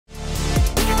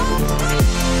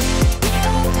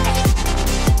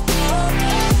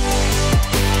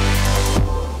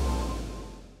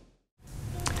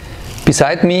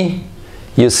Beside me,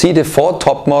 you see the 4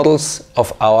 top models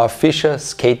of our Fischer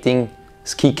skating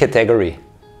ski category.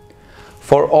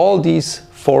 For all these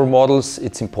 4 models,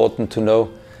 it's important to know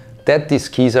that these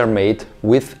skis are made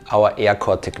with our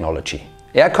air-core technology.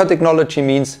 Air-core technology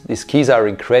means the skis are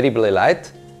incredibly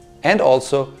light and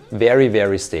also very,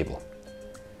 very stable.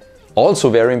 Also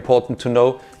very important to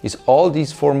know is all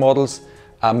these 4 models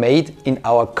are made in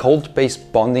our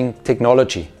cold-based bonding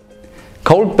technology.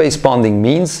 Cold-based bonding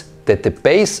means that the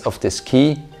base of the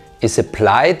ski is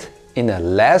applied in a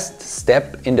last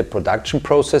step in the production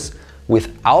process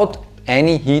without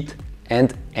any heat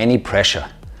and any pressure.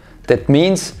 That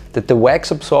means that the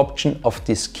wax absorption of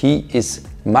the ski is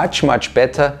much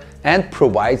better and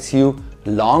provides you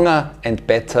longer and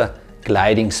better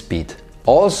gliding speed.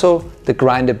 Also, the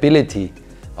grindability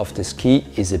of the ski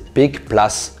is a big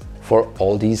plus for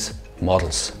all these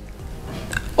models.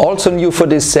 Also new for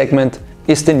this segment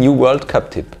is the new World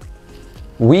Cup tip.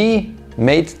 We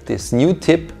made this new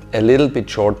tip a little bit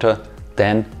shorter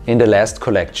than in the last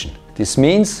collection. This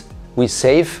means we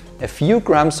save a few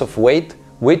grams of weight,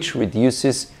 which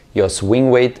reduces your swing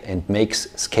weight and makes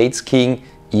skate skiing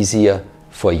easier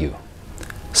for you.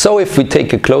 So if we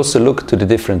take a closer look to the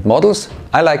different models,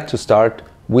 I like to start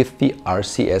with the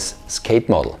RCS skate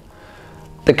model.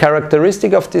 The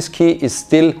characteristic of this ski is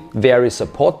still very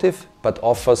supportive, but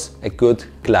offers a good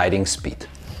gliding speed.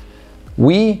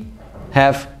 We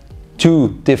have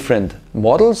 2 different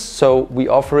models, so we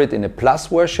offer it in a plus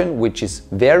version, which is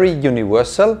very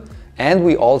universal, and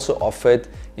we also offer it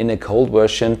in a cold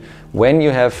version when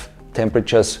you have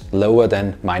temperatures lower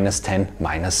than -10,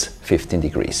 -15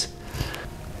 degrees.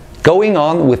 Going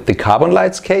on with the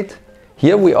Carbonlite skate,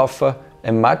 here we offer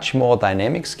a much more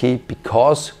dynamic ski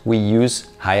because we use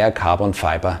higher carbon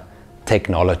fiber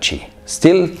technology.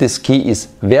 Still, this ski is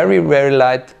very, very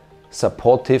light,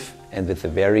 supportive and with a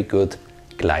very good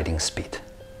gliding speed.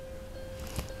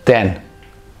 Then,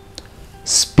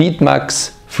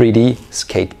 Speedmax 3D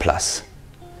Skate Plus.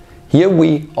 Here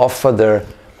we offer the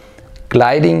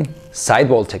gliding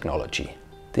sidewall technology.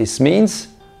 This means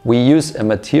we use a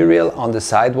material on the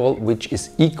sidewall which is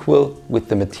equal with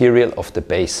the material of the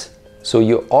base. So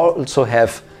you also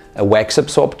have a wax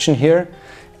absorption here,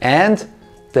 and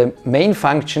the main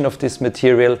function of this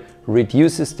material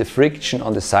reduces the friction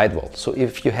on the sidewall. So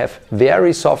if you have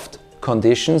very soft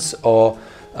conditions or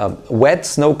wet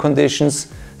snow conditions,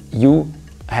 you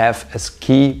have a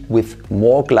ski with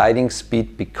more gliding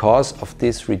speed because of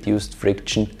this reduced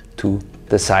friction to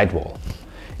the sidewall.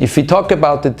 If we talk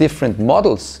about the different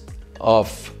models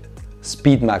of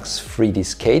Speedmax 3D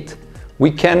Skate,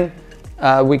 we can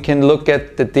look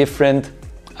at the different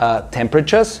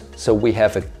temperatures. So we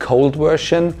have a cold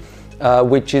version,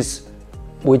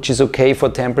 which is okay for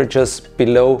temperatures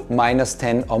below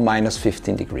 -10 or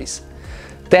 -15 degrees.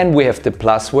 Then we have the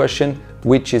plus version,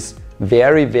 which is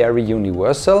very, very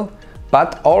universal,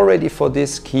 but already for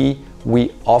this ski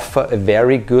we offer a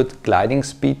very good gliding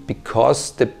speed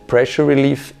because the pressure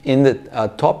relief in the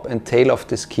top and tail of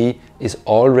the ski is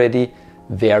already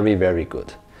very, very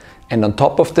good. And on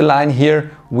top of the line here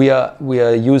we are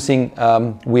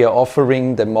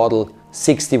offering the model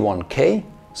 61K.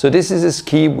 So this is a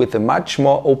ski with a much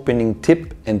more opening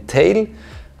tip and tail,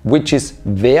 which is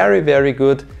very, very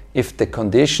good if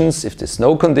the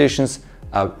snow conditions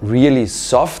are really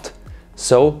soft.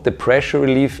 So the pressure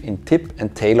relief in tip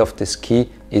and tail of the ski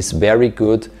is very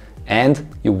good and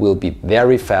you will be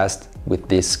very fast with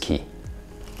this ski.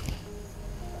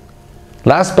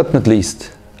 Last but not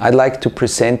least, I'd like to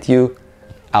present you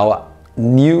our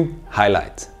new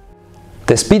highlight.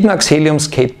 The Speedmax Helium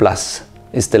Skate Plus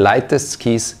is the lightest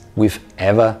skis we've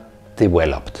ever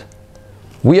developed.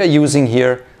 We are using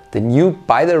here the new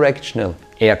bidirectional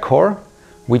air core,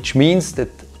 which means that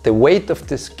the weight of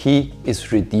the ski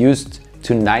is reduced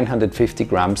to 950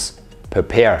 grams per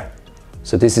pair.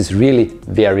 So this is really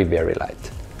very, very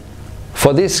light.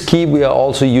 For this ski we are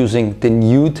also using the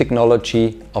new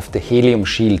technology of the Helium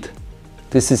Shield.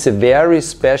 This is a very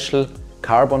special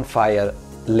carbon fiber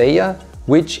layer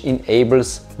which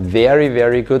enables very,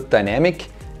 very good dynamic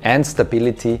and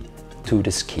stability to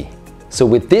the ski. So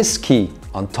with this ski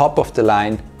on top of the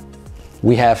line,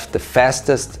 we have the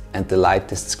fastest and the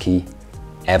lightest ski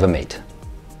ever made.